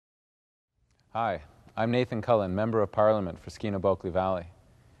Hi, I'm Nathan Cullen, Member of Parliament for Skeena-Bulkley Valley.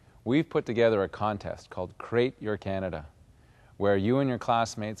 We've put together a contest called Create Your Canada, where you and your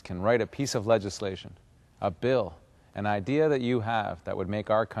classmates can write a piece of legislation, a bill, an idea that you have that would make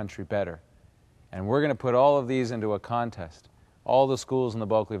our country better. And we're going to put all of these into a contest. All the schools in the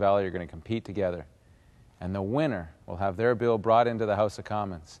Bulkley Valley are going to compete together. And the winner will have their bill brought into the House of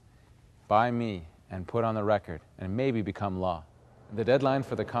Commons by me and put on the record and maybe become law. The deadline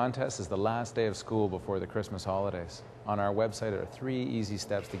for the contest is the last day of school before the Christmas holidays. On our website are 3 easy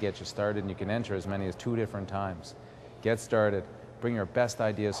steps to get you started, and you can enter as many as 2 different times. Get started, bring your best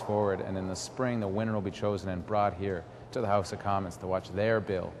ideas forward, and in the spring the winner will be chosen and brought here to the House of Commons to watch their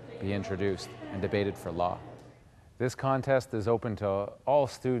bill be introduced and debated for law. This contest is open to all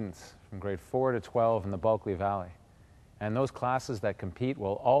students from grade 4 to 12 in the Bulkley Valley. And those classes that compete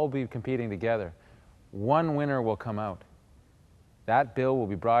will all be competing together. One winner will come out. That bill will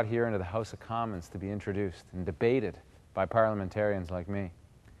be brought here into the House of Commons to be introduced and debated by parliamentarians like me.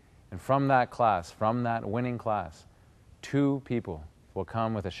 And from that class, from that winning class, 2 people will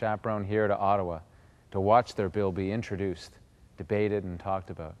come with a chaperone here to Ottawa to watch their bill be introduced, debated, and talked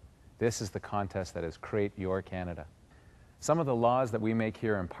about. This is the contest that is Create Your Canada. Some of the laws that we make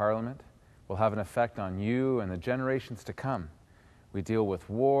here in Parliament will have an effect on you and the generations to come. We deal with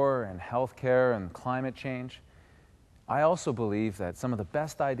war and healthcare and climate change. I also believe that some of the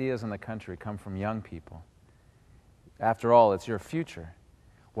best ideas in the country come from young people. After all, it's your future.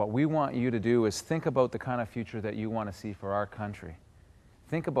 What we want you to do is think about the kind of future that you want to see for our country.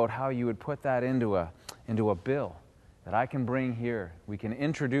 Think about how you would put that into a bill that I can bring here. We can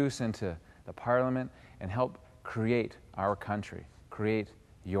introduce into the Parliament and help create our country, create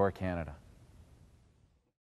your Canada.